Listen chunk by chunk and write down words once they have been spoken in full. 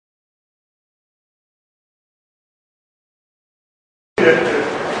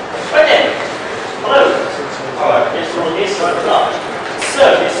Right then. Hello. Hello. Yes, all this right up.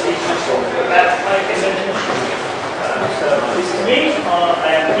 So this is just about my presentation. So this is me.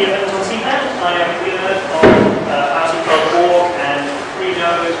 I am Peter Benton-Seapan. I am leader of Async and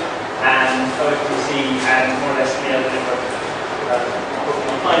Freedom and OpenC and more or less the other different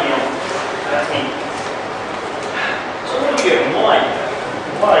finding on. That's me. So what are we doing?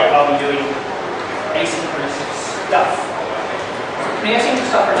 Why are we doing asynchronous stuff? I mean, asynchronous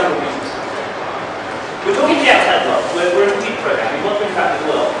stuff for a number of reasons. We're talking to the outside world. We're a computer program. We want to interact with the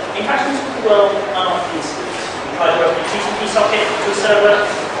world. Interactions with the world are not instant. You try to open a TCP socket to a server,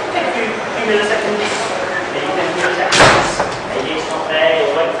 take a few milliseconds, maybe 10 milliseconds, maybe it's not there,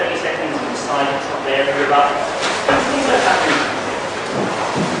 or wait 30 seconds and decide it's not there, and you're up. Things like that.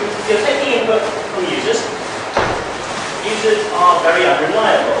 You're taking input from users. Users are very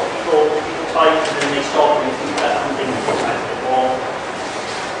unreliable. People type and then they stop and they think about something and they type a bit more.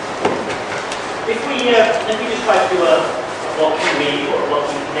 If we just try to do a blocking read or a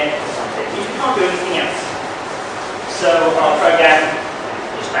blocking connect or something, you can't do anything else. So our program,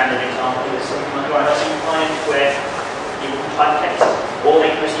 the standard example, is something like our Async client where people can type text or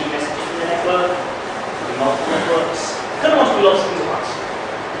they can receive messages from the network, from multiple networks. We don't want to do lots of things at once.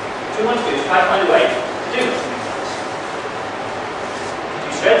 What we want to do is try to find a way to do lots of things at once.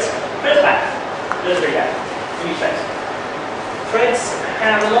 Use threads. Threads back. Those are very bad. We use threads. Threads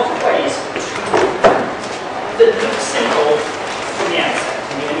have a lot of ways that look simple from the outset.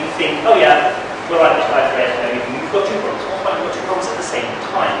 And you think, oh yeah, we'll write this by thread, and you've got two problems. Why you've got two problems at the same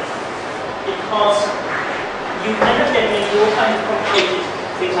time? Because you end up getting into all kinds of complicated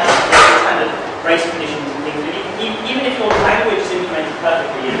things like standard race conditions and things. Even if your language is implemented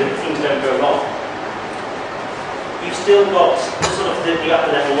perfectly and things don't go wrong, you've still got sort of the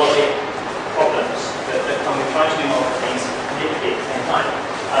upper level logic problems that come with trying to do multiple things at the same time.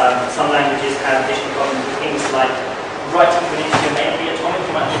 Some languages have additional problems with things like writing to an integer may not be atomic.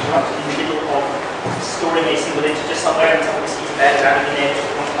 You might be interrupted in the middle of storing a single integer somewhere and somebody sees that out in there at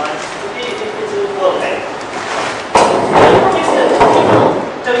one time. It's a world of it. The problem is that people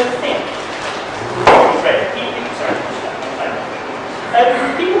don't think.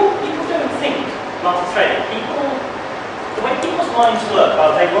 People don't think multi-threaded. The way people's minds work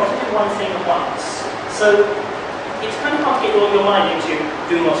are they want to do one thing at once. So it's kind of hard to get all your mind into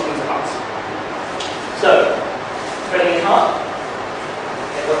doing lots of things at once. So, threading is hard.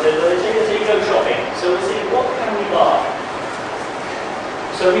 Let's say you go shopping. So we'll see what can we buy.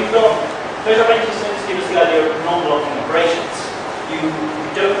 So we've got those operating systems give us the idea of non-blocking operations. You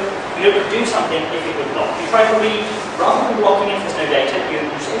don't do something if it would block. You try to read rather than blocking if there's no data, you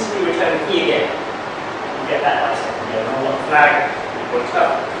just instantly return E again. You get that by second. You have a flag, you point it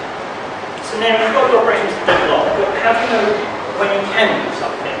up. So now you've got your operations that don't block, but how do you know when you can do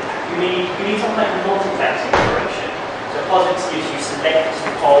something? You need some kind of multiplexing operation. So posits gives you select,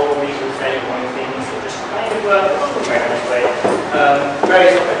 poll, resource value pointing things that just kind of work in a very nice way.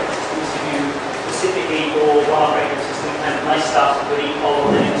 Various operating systems give you specifically for one operating system kind of nice stuff with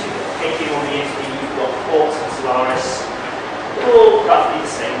ePoll, then into KQ on the entity, you've got Quartz and Solaris. They're all roughly the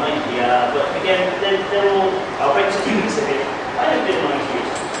same idea, but again, they're all operating system specific. I don't really mind you.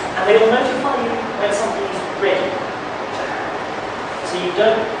 And they will notify you when something is ready to happen. So you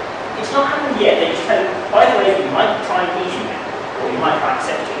don't, it's not happened yet, they just tell you, by the way, you might try easy now, or you might try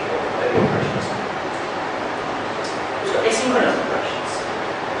accepting or whatever operations. We've got asynchronous operations.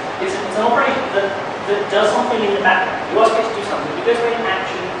 It's an operation that does something in the background. You ask it to do something, it goes away and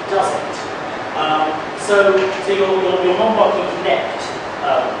actually does it. So your non-blocking connect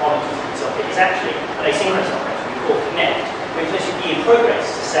on a TCP socket is actually an asynchronous operation we call connect. Which should be in progress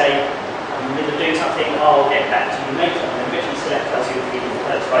to say, I'm in the middle of doing something, I'll get back to you later. And then eventually select tells you if you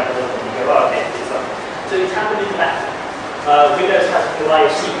try to look and you go, oh, okay, it's done. So it's happened in the background. Windows has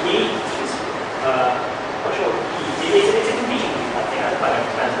a CP, which is, not sure, it's a competing I think, I don't know what it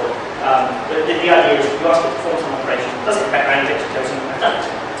stands for. But the idea is you ask it to perform some operation, does it in the background, it tells you I've done it.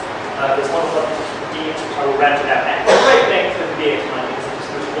 There's one of the DX which I will rant about now. It's a great thing for the DX because it's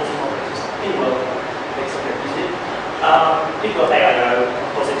the most awesome operating system in the world. You've got AIO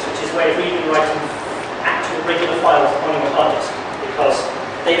composites, which is a way of reading and writing actual regular files on your hard disk because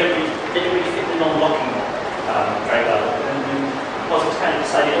they don't really fit the non-blocking very well. And composites kind of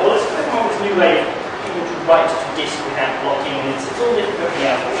decided, well, let's come up with this new way of people to write to disk without blocking, and it's all different from everything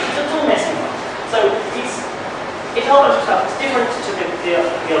else. It's all messing up. So it's a whole bunch of stuff. It's different to the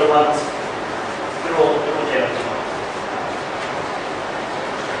other ones. They're all different.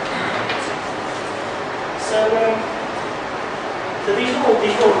 So these are all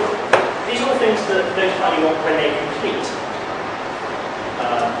things that notify you when they complete.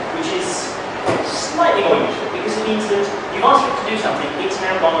 which is slightly more useful because it means that you've asked it to do something, it's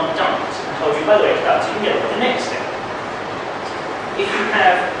now gone and done it, and told you, by the way, it's done, so you can get on with the next step. If you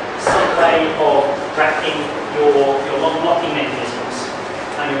have some way of wrapping your non-blocking mechanisms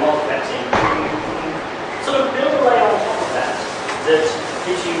and your multiplexing, you can sort of build a layer on top of that that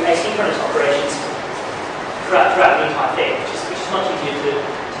gives you asynchronous operations throughout the entire thing, which is much easier to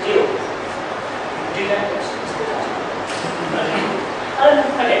deal with. You can do that.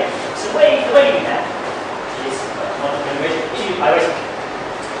 Okay, so the way you do that is I always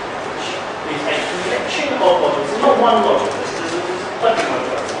use a collection of modules. It's not one module, there's plenty of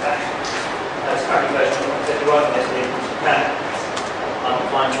modules in fact. It's currently version 1.51 on this in Japan. I'm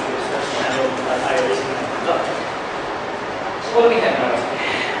applying to this channel and I always conduct. So what do we have now? The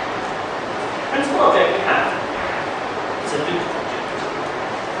principal object we have is a loop object.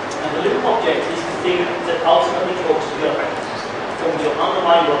 And the loop object is the thing that ultimately talks to the operating system. Forms your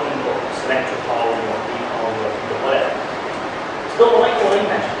underlying working block, select your file, your file, your whatever. It's got what I call a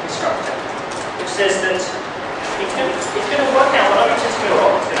magic constructor, which says that it's going to work out what I'm testing your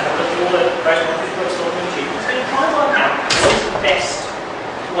role. It's going to have a look at all the various modules it's going to try and work out what is the best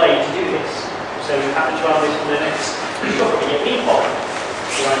way to do this. So you happen to run this for the next, you'll probably get epoch,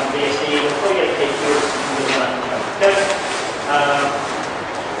 you run BSD, you'll probably get KQs, you'll run code.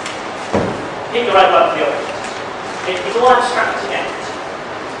 Hit the right button for the object. It's all abstract again.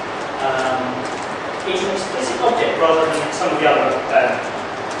 It's an explicit object rather than some of the other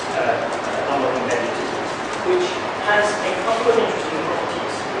non-blocking embedded systems, which has a couple of interesting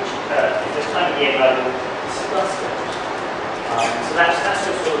properties, which if there's time at the end I will discuss those. So that's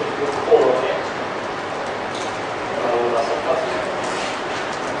just sort of your core object.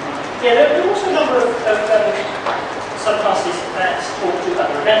 Yeah, there are also a number of subclasses that talk to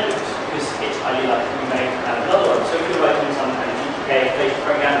other event loops, because it's highly likely you may have another one. So if you're writing some kind of GTK-based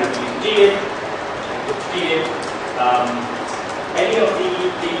program with using glib, any of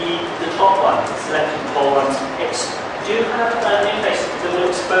the top ones, select and poll ones, do have an interface that will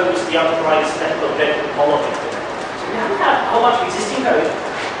expose the unprovided select object with the poll object. So we have a whole bunch of existing code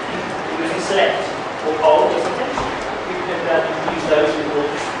that you can select or poll or something. You can use those, we will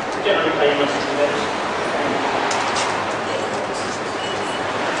generally play most of those.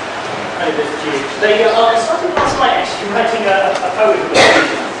 They are starting last night actually writing a poem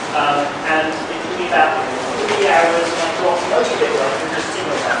and it took me about 3 hours and I got most of it right and just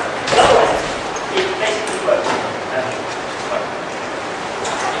signal that. Otherwise, it basically works.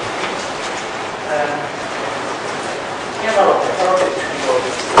 Yeah, another object.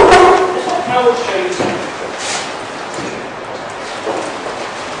 This one I will show you something.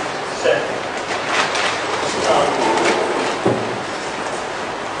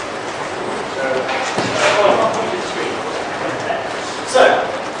 So,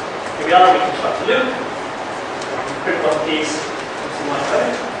 here we are, we construct a loop. Quick block is some my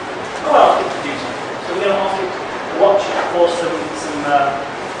code. Oh, well, to do something. So we're going to ask it to watch for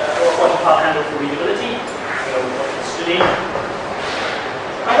watch a part handle for readability. We'll watch the study.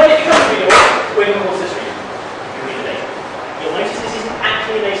 And when it becomes readable, we're going to force this read. You read the data. You'll notice this isn't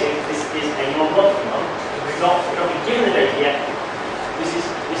actually a data, this is a non-blocking one. We've not been given the data yet. This is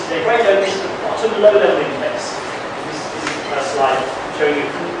a great low, this is the bottom low-level interface. This is the first slide showing you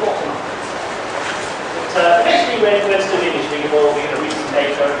from the bottom up. But eventually, when still initially involved, we're going to read some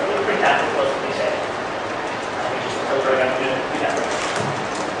data, we're going to print out what they say. And we just tell the program to do that.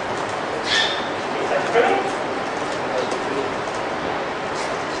 Thanks for coming.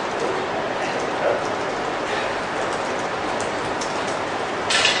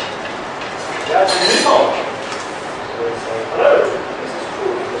 That's a new song. So we say hello. This is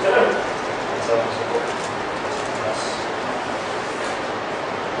cool. Hello. And so on and so forth.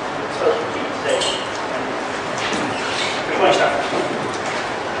 So repeat today. Good morning, staff.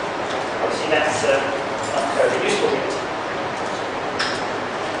 Obviously, that's not very useful yet.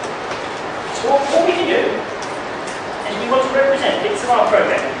 So what we can do is we want to represent bits of our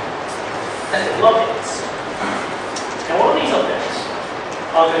program as little objects. Now, all of these objects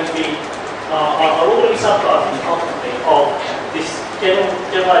are going to be are all going to be subclasses ultimately of this general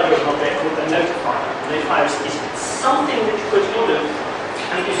idea of an object called a notifier. A notifier is something that you put in your loop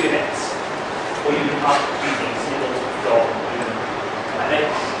and it gives you events. Or you can pass it to things, symbols, dot, even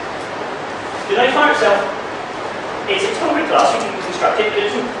events. The notifier itself is its own class, you can construct it, but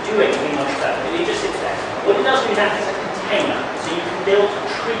it doesn't do anything like that. It just sits there. What it does is act as a container, so you can build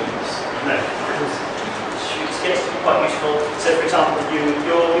trees. Which gets to be quite useful. So, for example, you're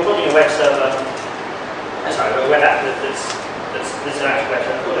building a web server. Sorry, a web app that's an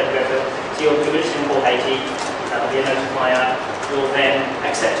actual web server. So you're building a port 80. That'll be a notifier. You'll then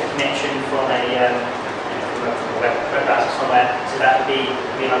accept a connection from a web browser somewhere, so that would be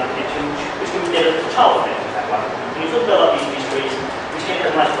another connection, which can be delivered to the child connection that one. And you sort of build up these trees, which can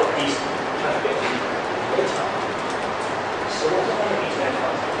have nice properties, which I forget to later. So what does one of these going to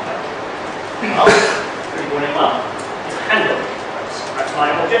like? Well, pretty boring one. It's a handle. That's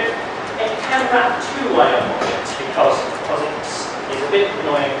my object. It can wrap two IO objects because it's a bit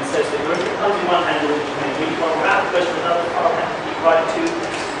annoying and says that you're imposing one handle, which means each one wrap goes to another file handle you write to.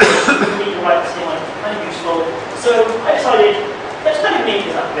 You need to write the same one, kind of useful. So I decided, let's kind of neat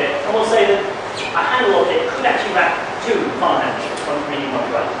this up a bit, and we'll say that a handle object could actually wrap two file handles, one reading, one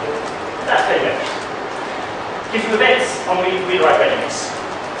writing. That's very good. Gives you events on read-write readiness.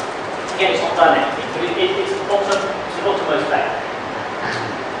 Again, it's not done anything, but it's the bottommost layer.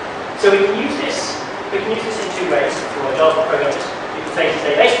 So we can use this in two ways for Java programmers. You can take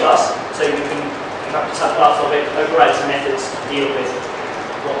a base class, so you can construct a subclass of it, override some methods to deal with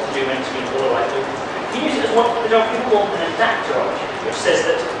what to do when to be all right. You can use it as what the Java people want an adapter object, which says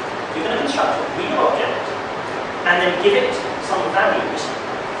that you're going to construct a real object and then give it some values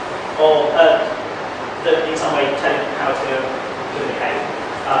or that in some way tell it how to behave.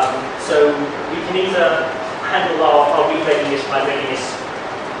 So we can either handle our read readiness by readiness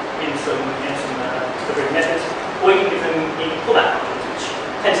in some different methods, or you can give them in pull-out functions, which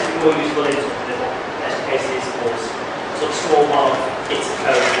tends to be more useful in sort of little test cases or sort of small one bits of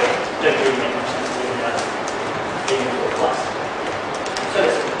code that don't really make much sense in your class. So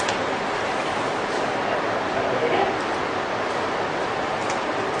let's see.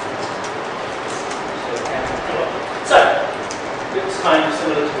 So looks kind of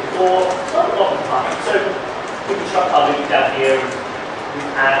similar to before. It's not a lot of time. So we construct our loop down here. We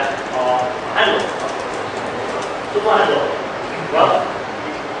add our handle. So what handle? Well,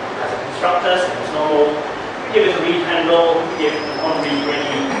 as a constructor, so it's normal. We give it a read handle, we give it an on-read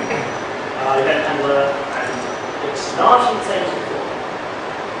ready event handler, and it's largely the same as before.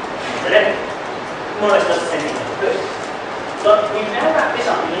 And then, more or less does the same thing as good. But we've now wrapped this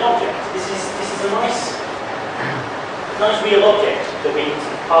up in an object. This is a nice real object that we can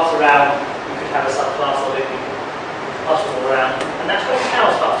pass around. We could have a subclass of it. Pass it all around, and that's where the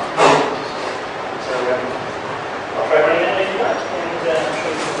cows start. So I'll try running that if you like, and show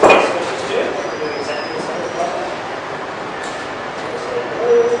you what it's supposed to do. We'll do exactly the same process.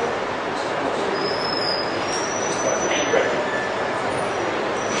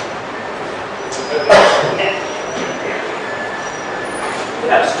 We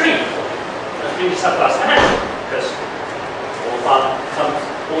have a stream. A stream is subclass of handle, because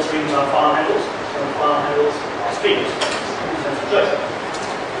all streams are file handles. Some file handles streams in terms of choice.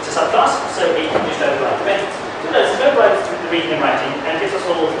 It's a subclass, so we can just override the methods. So notice it overrides the reading and writing and gives us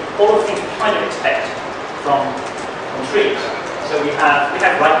all the things we kind of expect from streams. So we have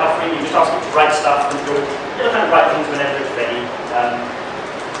write buffering, you just ask it to write stuff and it'll kind of write things whenever it's ready.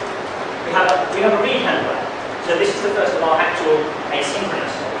 We have a read handler. So this is the first of our actual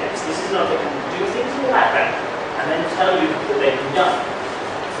asynchronous objects. This is an object that can do things in the background and then tell you that they've been done.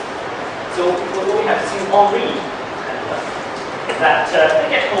 So what we have is an on-read handler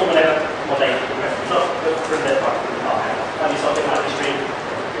that gets called whenever they not from their part of the file handler. Only something like this stream.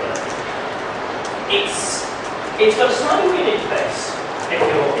 It's got a slightly weird interface if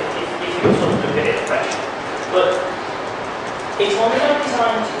you sort of look at it fresh. But it's one that I've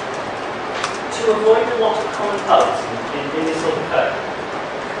designed to avoid a lot of common bugs in this sort of code.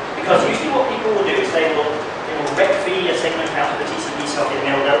 Because usually what people will do is they will rec-feed a segment out of the TCP socket and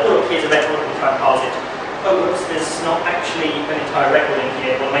they'll go, oh look, here's a record, we'll try and parse it. Oh, whoops, there's not actually an entire record in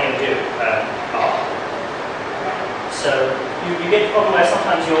here, what am I going to do? So you get the problem where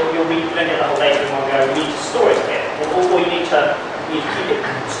sometimes you don't get the whole data in one go, you need to store it here, or you need to keep it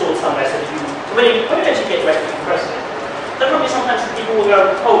stored somewhere so that when you eventually get the record, you can process it. The problem is sometimes people will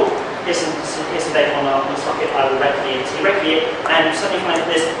go, oh, here's some data on the socket, I will rec-feed it, and suddenly find that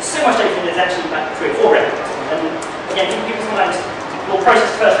there's so much data there's actually about 3 or 4 records. And again, people sometimes will process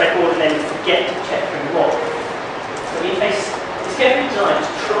the first record and then forget to check 3 more. So the interface is carefully designed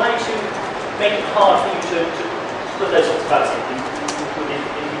to try to make it hard for you to put those sorts of bugs in. If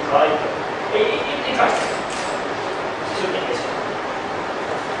you try, it tries to. So get this.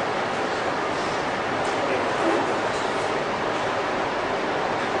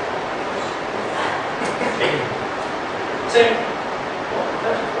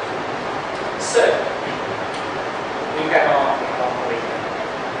 So we get our read,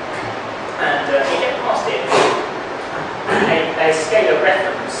 and we get past it a scalar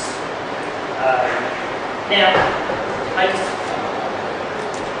reference. Now,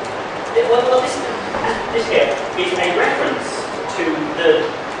 this here is a reference to the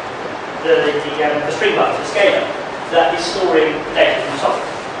string buffer, the scalar, that is storing the data from the socket.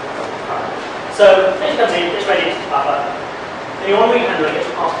 So this comes in, it's ready to buffer. And your on-read handler gets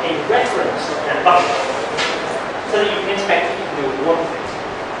passed a reference and a buffer, so that you can inspect it, you can do what you want with it.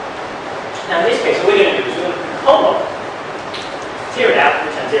 Now in this case, what we're going to do is we're going to hold on, clear it out,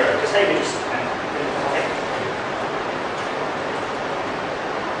 and return 0, because say we just okay.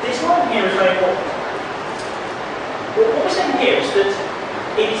 This line here is very important. What we're saying here is that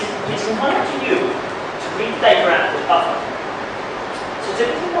it's entirely up to you to read the data out of the buffer. So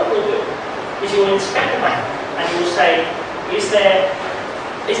typically what we'll do is you'll inspect the buffer and you will say, is there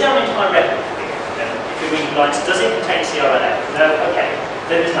an entire record here? If you're reading lines, does it contain CRLF? No, okay.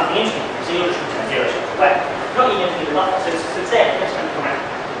 Then there's nothing interesting, so you'll just return 0 straight away. Not even anything in the buffer, so it's there, next time you come around.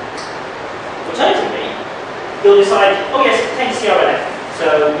 Alternatively, you'll decide, oh yes, it contains CRLF,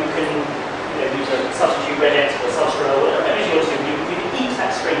 so you can use a substitute regex or substr or whatever it is you want to do. You can eat that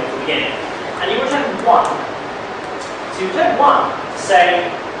string at the beginning. And you return 1. So you return 1 to say,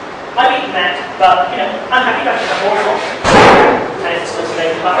 I've eaten that, but I'm happy that I can have more on. And it's still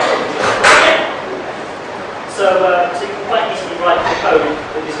saved the buffer. Yeah. So you can quite easily write the code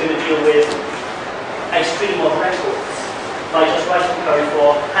that is going to deal with a stream of records by just writing code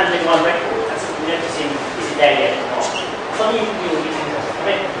for handling one record and simply noticing is it there yet or not. Something you can do with these things.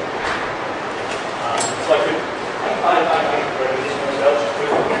 So I could bring this one as well.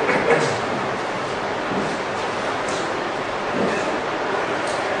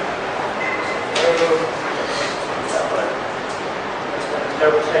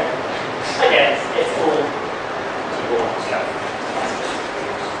 Double check. Again, it's all keyboard stuff.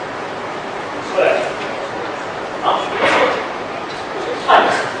 So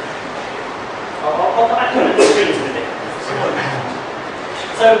I'll come back to the screens in a bit.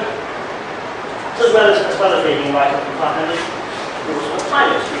 So as well as reading and writing from part-handed, we also want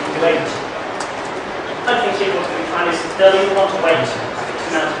timers we can wait. One thing people want to do timers, they'll either want to wait a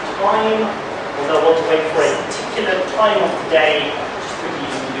fixed amount of time, or they'll want to wait for a particular time of the day, which is pretty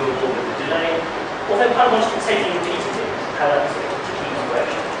easy to do with a little bit of delay, or they kind of want to say things repeatedly, have a particular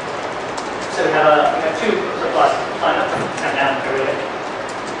operation. So we have two supplies, timer and down periodic.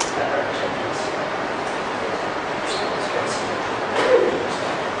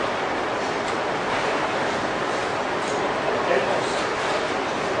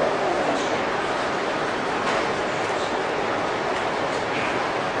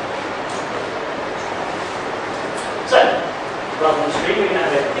 So, rather than stream, we can have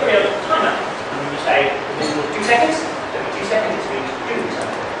a periodic timer. And when you say this is 2 seconds, don't be 2 seconds, it's going to do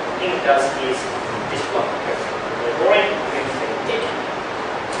something. The thing it does is this block. We're boring, we're going to say tick.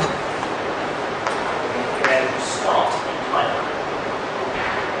 We're going to start the timer.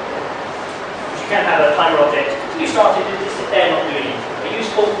 You can have a timer object. You started it, just sit there not doing anything. They're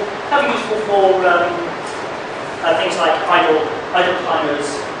useful, can be useful for things like idle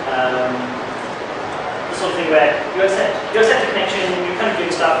timers. Sort of thing where you accept the connection, you kind of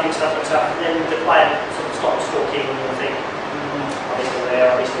doing stuff, and then the client sort of stops talking and you'll think, are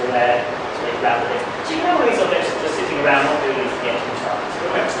they still there, so they grab it. So you can have all these objects just sitting around not doing anything yet and stuff. So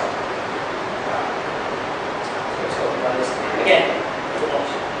remember stuff. Again, it's an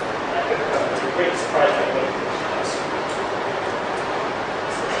option. It's a great surprise when you do this.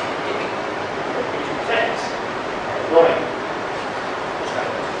 Roaring.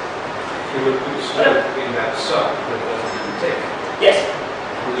 You would put smoke in that sub that doesn't take. Yes.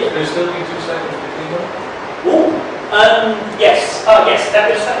 Will there still be 2 seconds between them? Ooh. Yes. Yes. That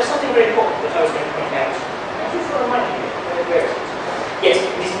was something very important that I was going to point out. Thank you for reminding me. Yes. It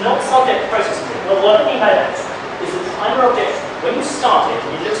is not subject processing. Well, what I mean by that is the timer object. When you start it,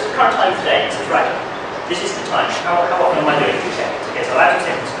 it looks at the current time today and says, right, this is the time. How often am I doing? 2 seconds. Okay, so I'll add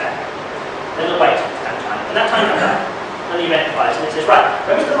 2 seconds to that. Then it'll wait that time. And that time comes out. And the event fires, and it says, right,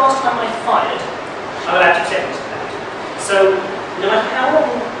 when was the last time I fired? I will add 2 seconds to that. So, no matter how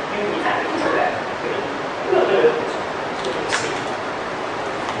long you have to control that, we'll do it.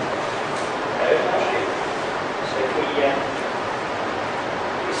 So if we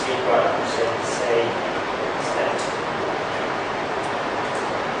see right, we say set.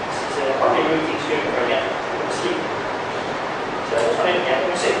 So probably moving to again, we'll see. So let's try it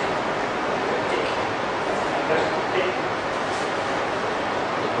again, we'll see. Tick.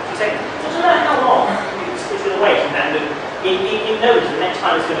 So no matter how long it's going to wait, and it knows the next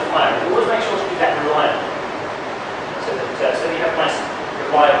time it's going to fire. It always make sure to do that reliably, so that you have a nice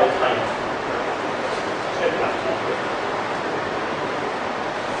reliable timer.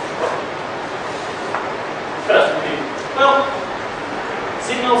 First, we do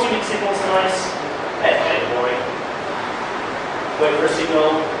signals. Unique signals are nice. That's very boring. wait for a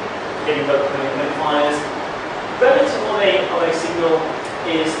signal, getting both notifiers. Relative of a signal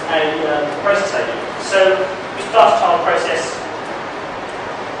is a process ID. So you start a child process,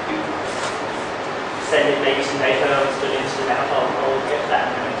 you send it maybe some data, still instant out, I'll get to that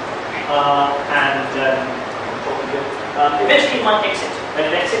in a minute. Eventually it might exit. When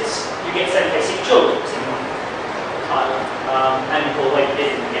it exits, you get sent a secure signal tile, and you will wait a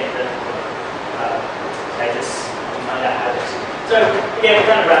bit and get the status and find out how it exits. So again, we're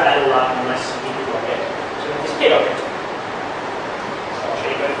trying to wrap that all up in a nice equal object. So we have this kid object. So I'll show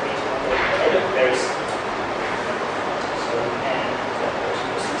you both of these. Okay, look, there is. So and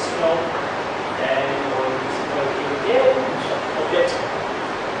signal, then we'll go here again, object.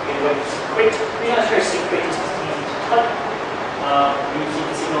 We're going to wait for secret. We are show secret is easy to type. You see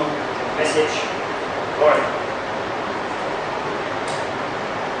the signal, message, or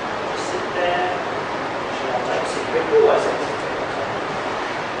just sit there. Should I type secret? Oh, I said secret.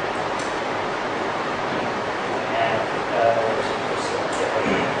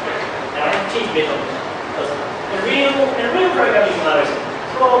 Now I have to cheat a bit on this because in a real program you can know it.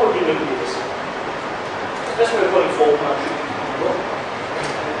 Probably we can do this. Especially when we're putting forward on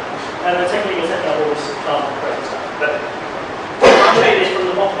and then technically you're setting up all this process stuff. But I'll show you this from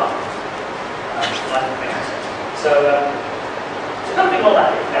the bottom up. So kind of thing all that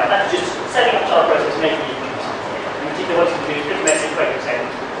is now. That's just setting up child process, making it do something. In particular, what you can do is print a message, wait a second,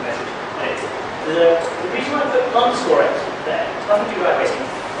 print the message, and it's the reason I put underscore X there, it's nothing to do with basically.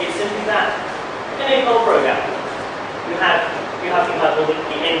 It's simply that in a Perl program, you have things like all the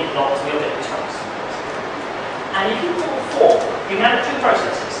end blocks and the object response. And if you call for, you have two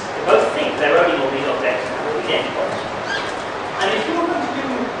processes. They both think they're owning all these objects and all these end blocks. And if you were going to do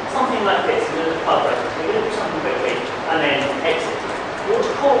something like this in the Perl process, we're going to do something quickly and then exit. You want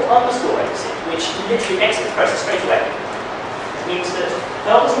to call underscore exit, which literally exits the process straight away. It means that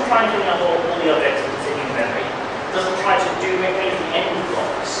Perl doesn't try and clean up all the objects that are sitting in memory. It doesn't try to do any of the end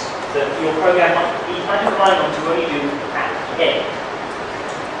blocks that your program might be kind of relying on to only do at the end.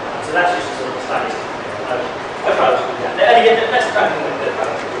 So that's just a sort of standard. I'll try to do that. And again, that's the kind of thing that we're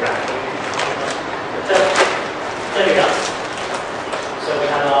around. So there we go. So we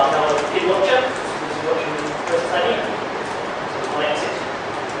have our kid watcher, which is watching the process ID. So on exit.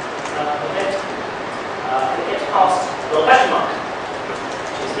 It gets past the little question mark,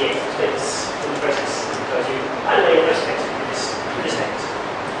 which is the exit space in the process. Because you either way your process next to this next.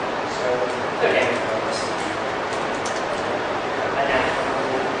 So okay, and now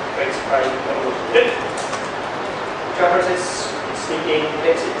great surprise what we want to do. Child process is speaking,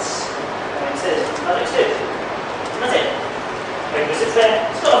 exits, and it says nothing to do. That's it. When it sits there,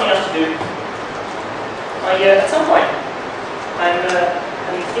 it's got nothing else to do. At some point, I'm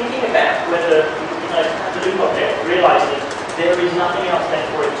thinking about whether I have the loop object realize that there is nothing else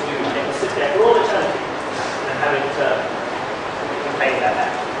left for it to do, and it will sit there for all eternity and have it complain about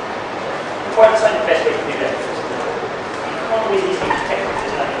that. Before I decide the best way to do that, you can't always easily detect if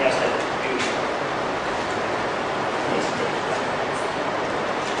there's nothing else left to do.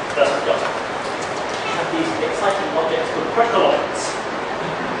 Doesn't. You have these exciting objects called critical objects.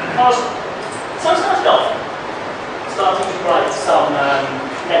 Because so I started off starting to write some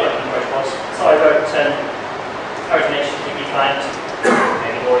networking protocols. So I wrote an HTTP client,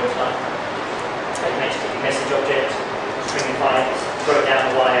 maybe boring stuff, an HTTP message object, string client, wrote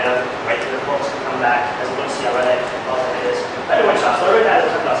down the wire, wait for the response to come back, as a CRLA, I don't want stuff, so I wrote that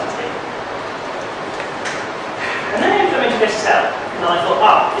as a class of thing. And then I implemented SSL, and I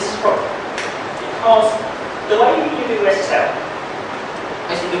thought, this is a problem. Because the way you do SSL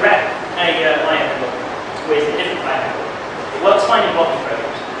is you wrap a IAM handle with a different IAM handle. It works fine in blocking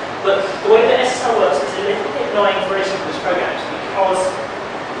programs. But the way that SSL works is a little bit annoying for asynchronous programs because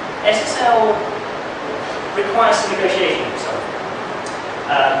SSL requires some negotiation with yourself.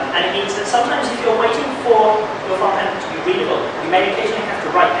 And it means that sometimes if you're waiting for your front end to be readable, you may occasionally have to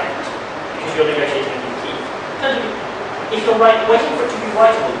write that because you're negotiating a new key. If you're waiting for it to be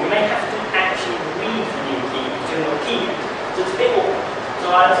writable, you may have to actually read the new key to your key. So it's a bit awkward. So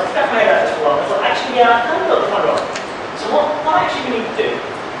I was like, my head out this for a while. I thought, actually, yeah, I kind of got the one wrong. So what actually we need to do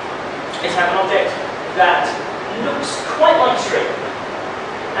is have an object that looks quite like a string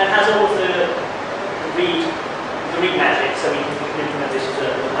and has all of the read magic, so we can implement this as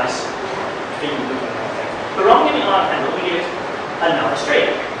a nice string movement object. But rather than giving an IAM handle, we give it another string,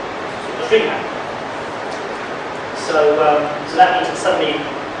 so the string handle. So that means that suddenly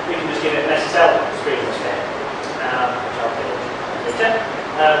we can just give it an SSL string instead, which I'll put in later.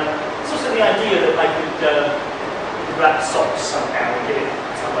 It's also the idea that I could wrap socks somehow and give it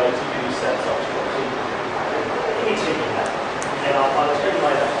some way to use socks properly. I think it's thinking that. And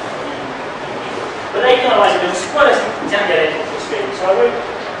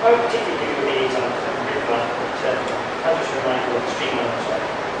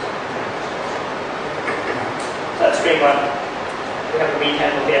string one. We have a read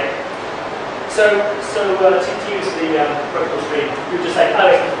handle here. So to use the protocol stream, you would just say, oh,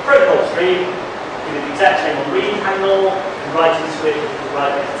 it's a protocol stream, give it the exact same on read handle, and write into it,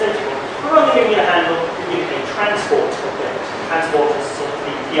 write it, etc. We're only giving it a handle, we give it a transport object. Transport is sort of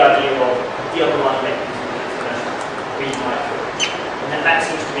the idea of the underlying mechanism that read might do. And that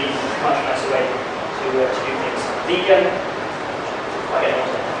seems to be a much nicer way to do things. I get on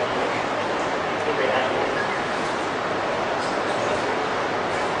to that.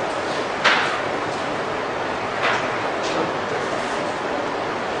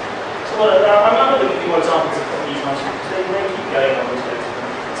 Well, I'm going to look at a few more examples of these ones because they keep going on with those.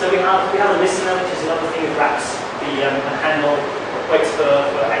 So we have a listener, which is another thing that wraps the handle, waits for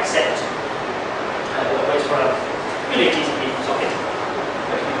accept, waits for a really TCP socket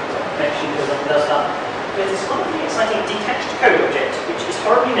connection does that. There's this wonderfully exciting detached code object, which is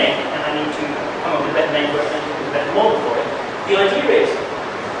horribly named, and I need to come up with a better name for it and a better model for it. The idea is,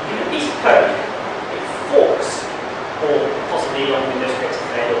 you give a piece of code, it forks, or possibly on Windows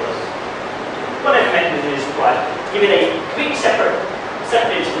XFA or whatever mechanism is required, give it a completely separate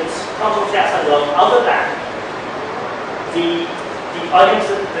instance, can't talk to the outside world other than the items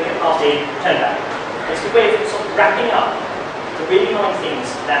that get passed in, return back. It's a good way of sort of wrapping up the really annoying things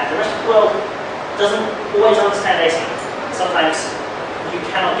that the rest of the world doesn't always understand async. Sometimes you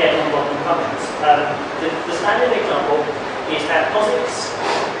cannot get non-blocking functions. The standard example is that POSIX,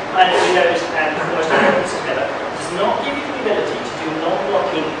 and Windows and most other together, does not give you the ability to do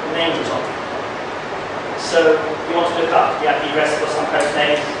non-blocking name resolving. So you want to look up the IP address for some host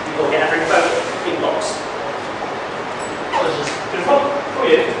name, you will get every photo in blocks. What is the problem for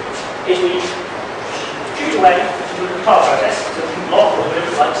you is we choose a way to do the file process, so we can block or whatever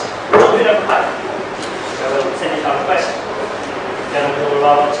it likes, we'll do it over pipe. So we'll send it a request, then we'll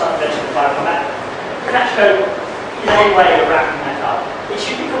roll it up, eventually the file come back. Catch code is a way of wrapping that up. It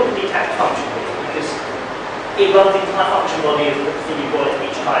should be called a detached function because it runs the entire function body of the thing you call it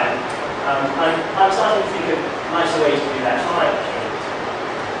each time. I'm starting to think of nicer ways to do that.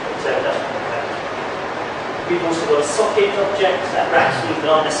 We've also got a socket object that wraps things that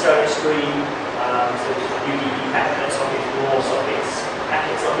aren't necessarily a stream. So UDP packet sockets, raw sockets,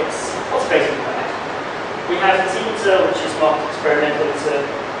 packet sockets, lots of basic like that. We have the sequencer, which is marked experimental. It's a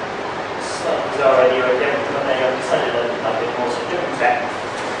slightly bizarre idea again, but they decided to like a bit more, so don't use that.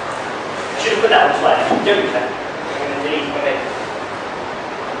 I should have put that on the slide. Don't use that. I'm going to delete it.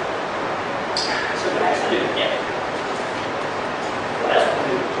 So what else to do? Yeah. What else to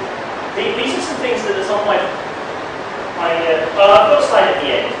do? These are some things that at some point I've got a slide at the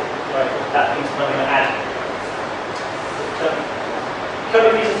end. Right, that means I'm going to add.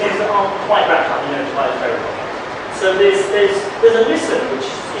 Coding these are things that aren't quite wrapped up in the enterprise code. So there's a listen which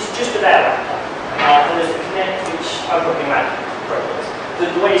is just about wrapped up. And there's a connect which I'm talking about protocols. The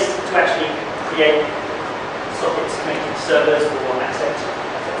ways to actually create sockets connected to servers or asset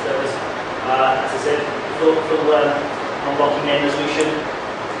servers. As I said, full non-blocking name resolution.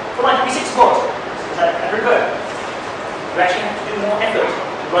 For IPv6 support, is that every code? You actually have to do more effort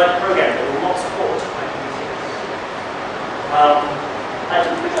to write a program that will not support IPv6. I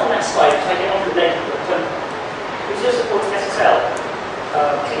didn't put it on that slide because I get on to the data, but it still supports SSL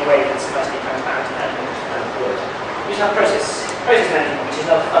in a way that's mostly transparent and good. We have process management, which is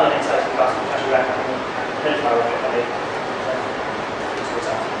another fundamental exciting class which actually wrapped up in the notify object.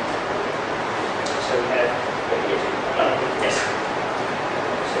 So we have yes.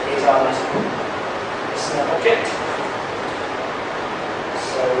 So here's our listener object.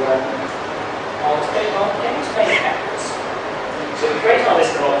 So I'll explain it backwards. So we create our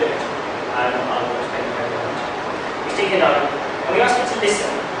listener object, and I will explain it very much. We stick in our, and we ask it to listen.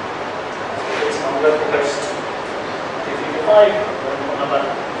 So it's on localhost 2345, number.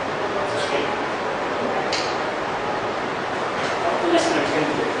 What the listener is going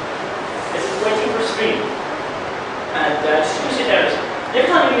to do is it's waiting for a stream. And just to sit there, every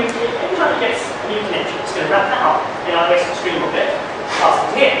time it gets a new connection, it's going to wrap that up in our basic stream object, pass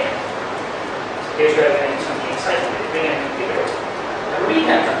it here. So here's where we're going to do something exciting. We're going to configure it. A read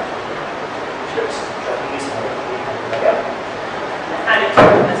handler, which looks shocking this way. And add it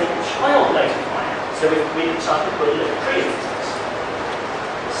as a child notifier. So we decide to put a little tree in this.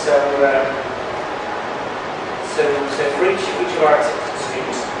 So for each of our accepted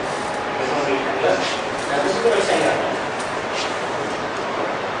streams, there's one read handler. Now this is what I'm saying right now.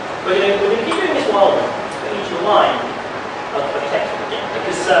 We're going to keep doing this while for each line of text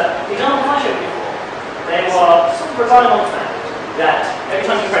because the example I showed before, they were sort of relying on the fact that every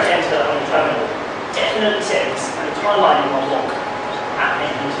time you press enter on the terminal, definitely sends an entire line in one block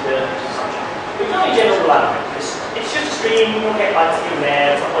into the assumption. We can't be general rely on it because if It's just a stream, you'll get bytes here and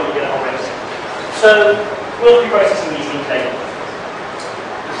there, at some point you get a whole register. So we'll be processing these in table.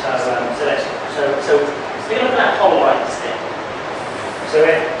 So we're going to look at that whole line instead.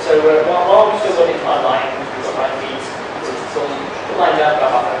 While we've still got this line, we've got line feeds, it's all lined up,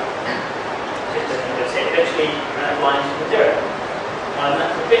 blah, blah, blah. Eventually, lines to 0. That's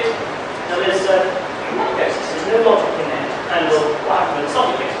a bit. Now there's no logic in there to handle what happens when the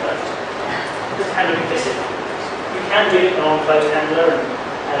socket gets closed. It doesn't handle implicit. You can do it on closed handler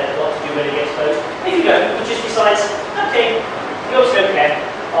and what to do when it gets closed. If you don't, it just decides, okay, you obviously don't care,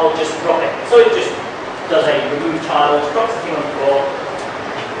 I'll just drop it. So it just does a remove child, drops the thing on the floor,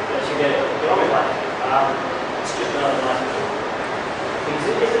 lets you get on with life. It's just another nice thing.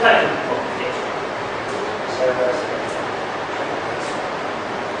 It's the kind of complication. So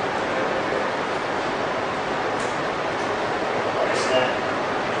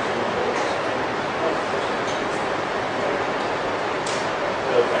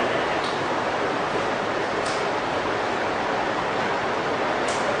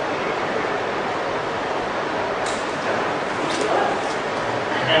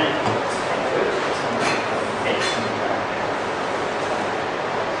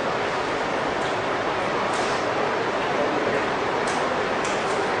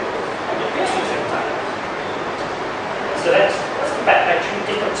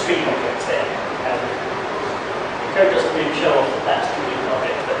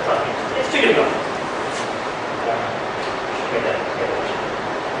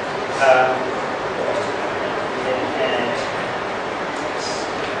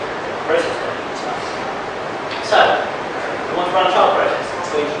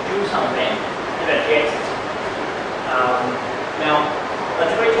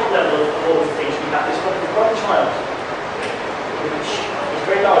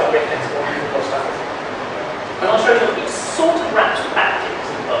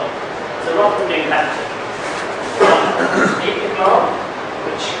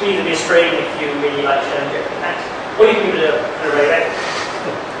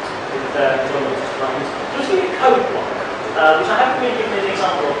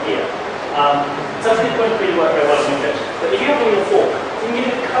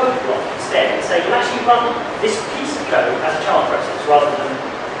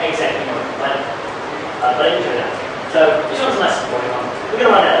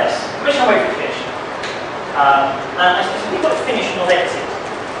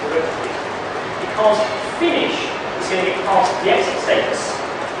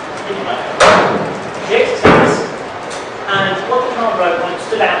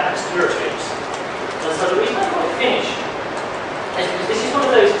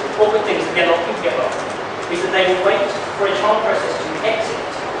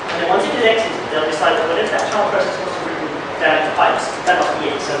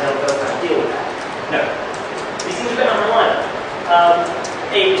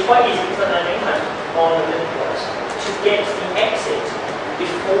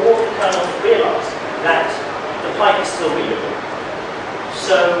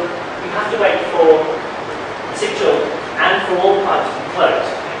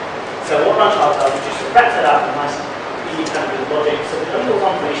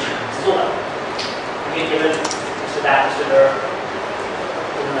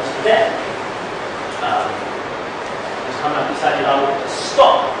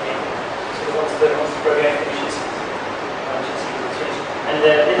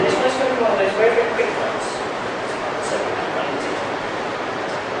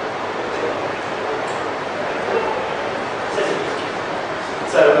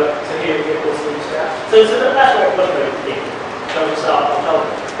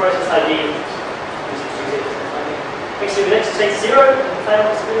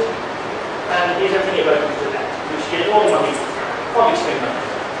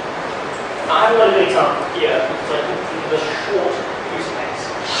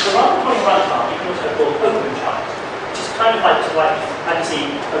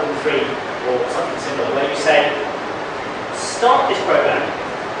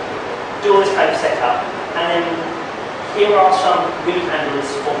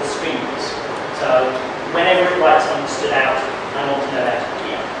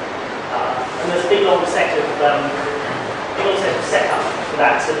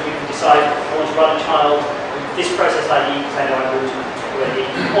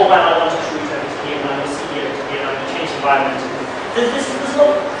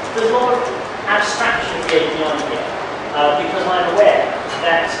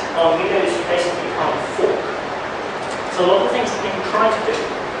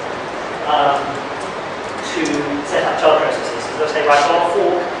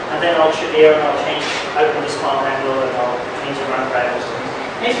video and I'll change, open this file handle and I'll change the run parameters.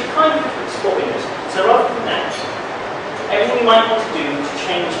 And it's kind of export windows. So rather than that, everything you might want to do to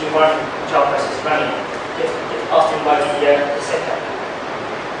change the environment the Java process is running get passed in by the setup.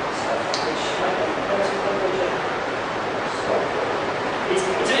 It's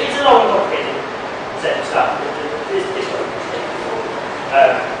a long and complicated set of stuff. It's what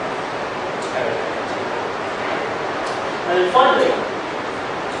and then finally,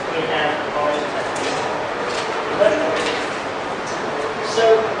 we have our emergent. So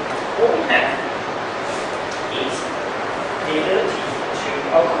what we have is the ability to,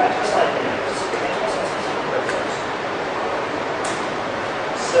 I'll come back to the slide in a minute.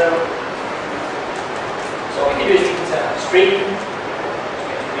 So what we can do is we can set up a stream,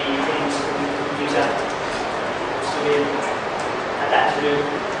 we can use that to add that to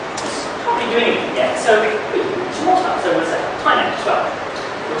can't really do anything yet. So some more stuff. So we'll set up timeout as well.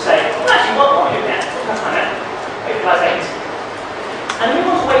 We'll say, well actually what are we doing now? Let's have timeout. Wait for 5 seconds. And then we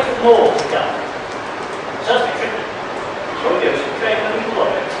want to wait for more to be done. So that's a bit tricky. So what we do is we create a new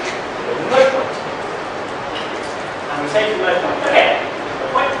object, a remote point. And we say to the remote point, okay,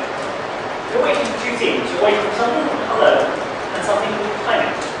 remote point. You're waiting for two things. You're waiting for something called hello and something called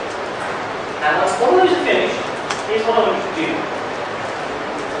timeout. And once all those are finished, here's what I want you to do.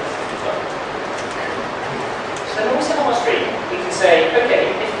 So when we set on our screen, we can say, okay,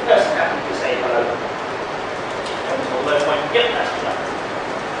 if the person happens to say hello, hello point, yep, that's enough.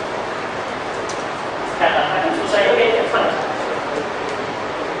 And happens to say, okay, yeah, fine.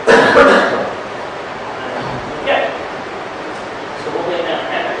 Yeah. So what we're now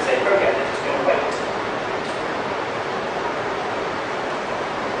have to say, okay, let's just go and wait.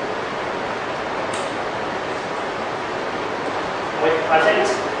 Wait for 5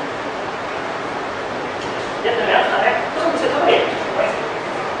 seconds. Yep, no, that's not that. Doesn't sit over here. Wait.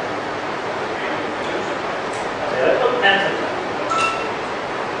 Okay, let's put that in.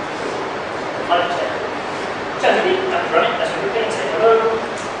 Turn the beat, have to run it, that's what we're doing, say hello,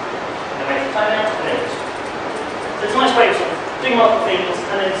 and then wait for timeout, and then so it's a nice way of sort of doing multiple things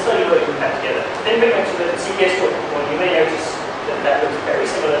and then slowly working back together. Then we go to the CPS talk point, you may notice that that looks very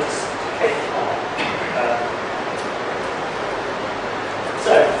similar to case.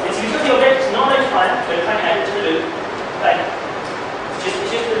 So, it's a utility object, it's not notified, so we're trying to add it to the loop. Right? It's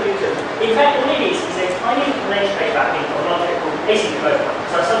just a loop. In fact, what it is a tiny namespace wrapping of an object called Async remote.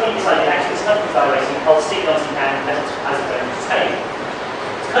 So I suddenly decided actually it's not evaluating, I'll stick it on some hand as it's going to stay.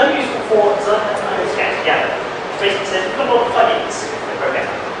 It's kind of useful for some kind of scan together. Basically says we've got a lot of plugins in the program.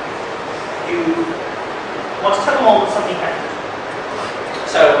 You want to turn them on with something happens.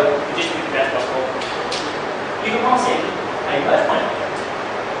 So you just do the best possible. You can pass in a merge point object.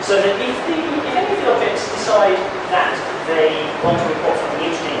 So that if any of the objects decide that they want to report something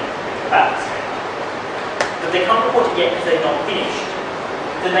interesting about this thing, but they can't report it yet because they're not finished,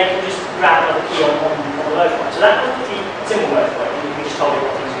 then they can just grab another key on the merge point. So that was the simple merge point, and you can just tell it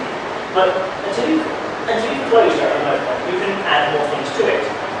what things you do. But until you close your own merge point, you can add more things to it.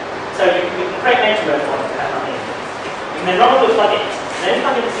 So you can create an empty merge point and have nothing. You can then run all those plugins, and any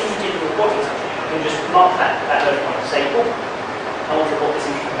plugin that seems to be reporting something, you can just mark that merge point and say, oh, I want to report this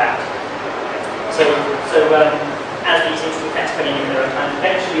interesting fact. So as these interesting facts come in their own time,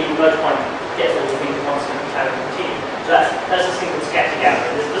 eventually the merge point gets all the things it wants to have and continue. So that's a simple scatter gather.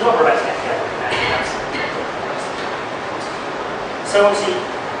 There's not about scatter gathering. So obviously,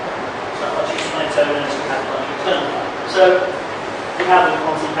 it's not much use on its own unless you have much internal. So we have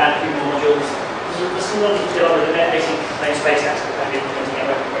obviously found a few more modules. There's some logic to get on with the Async namespace aspect that we're implementing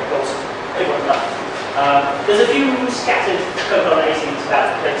at web goals. Everyone's done. There's a few scattered code on Async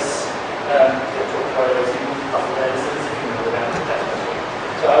about the place. There's a few more about that.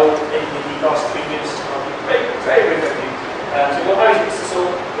 So I will, in the last 3 minutes, I'll be very quickly. So we've got Async,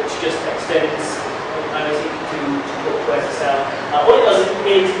 which just extends Async to talk to SSL. What it does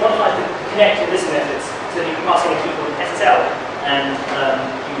is modify the connect and listen methods so that you can pass in a key called SSL and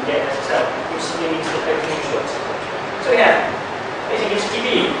you get SSL, which simply means that everything is short. So we have Async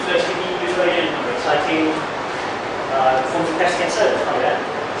HTTP, so HTTP user agent number, citing forms of test against service, like that.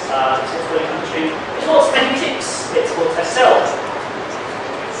 It's called X86, it's called SSL.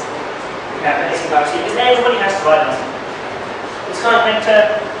 We have an Async IoT, because everybody has to write nothing. It's kind of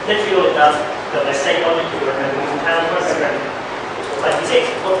connector, literally all it does, but there's state logic, you remember from how to program. It's called X86,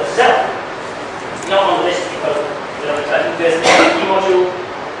 it's called SSL. It's not on the list because there's an FTP module,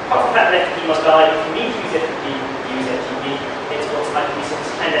 apart from that FTP must die, if you need to use FTP, use FTP. It's called X86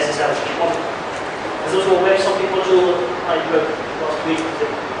 and SSL module. There's also a WebSocket module I wrote last week.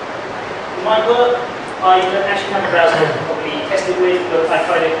 It might work. I don't actually have a browser to probably test it with, but I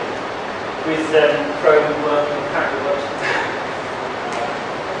tried it with Chrome working, apparently works.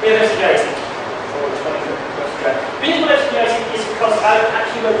 We have FCJ Async, or FCJ. The reason why FCJ Async is because I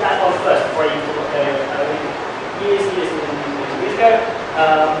actually wrote that one first before I even got there years ago.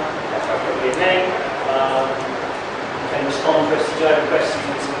 That's probably a name. You can respond to FCJ requests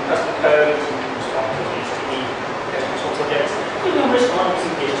using some custom code, you can respond to HTTP source objects. You can respond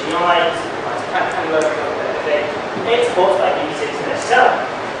using PHGI, handler, everything. It supports like EV6 and SSL.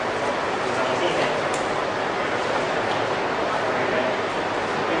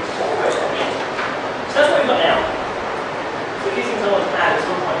 So that's what we've got now. So these things I want to add at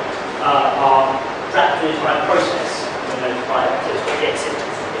some point are wrapped in the process when notify it. So it's got the exit,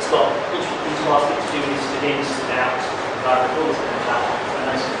 it's got each task to do this, to in, to out, all this kind of stuff. And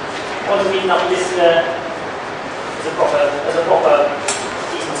I want to meet up this as a proper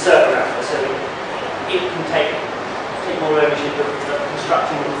decent server router, so it can take more ownership of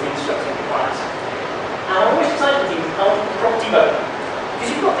constructing all the instructing requires. And I'm always excited with the property mode. Because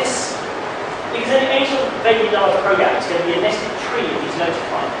you've got this. Because any sort of vaguely large program is going to be a nested tree of these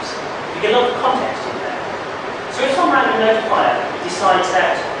notifiers. You get a lot of context in there. So if some random notifier decides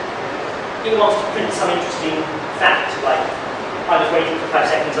that it wants to print some interesting fact, like I was waiting for 5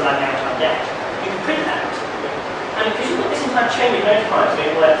 seconds and I'm now timed out, you can print that. And because you've got this entire chain of notifiers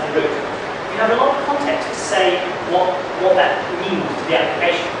going all the way up to the root, you have a lot of context to say what that means to the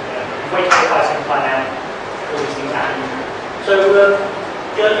application. Waiting for 5 seconds, time out, all these things happen. So the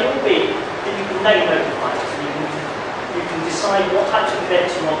idea would be that you can name notifiers. You can decide what types of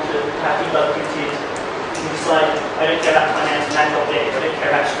events you want to have debug printed. You can decide, I don't care about finance and land objects, I don't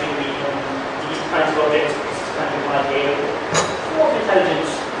care about string medium, these kinds of objects, this is kind of idea. More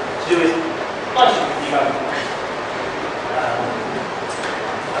intelligence to do with nice debugging.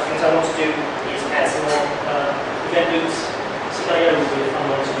 Other things I want to do is add some more event loops, CIO with I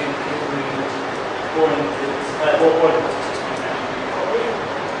want to do boring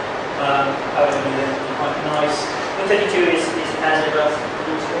however, quite nice. The 32 is as ever.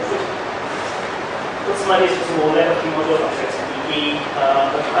 Got some ideas for some more networking modules, I'll show you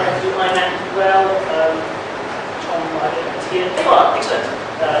I have to do iMac as well. Tom, I don't know, it's here. Oh, excellent.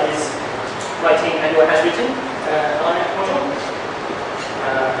 Is writing and or has written iMac module.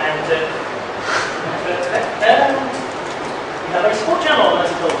 We have a support channel,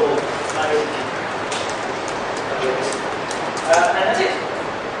 that's a called. And that's it.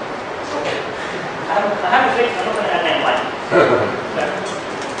 I haven't finished, I'm not going to add name line.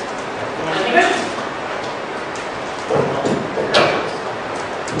 Any questions?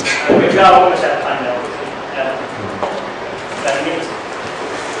 We've got almost out of time now. 30 minutes.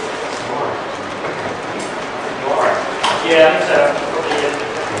 Yeah, I think so.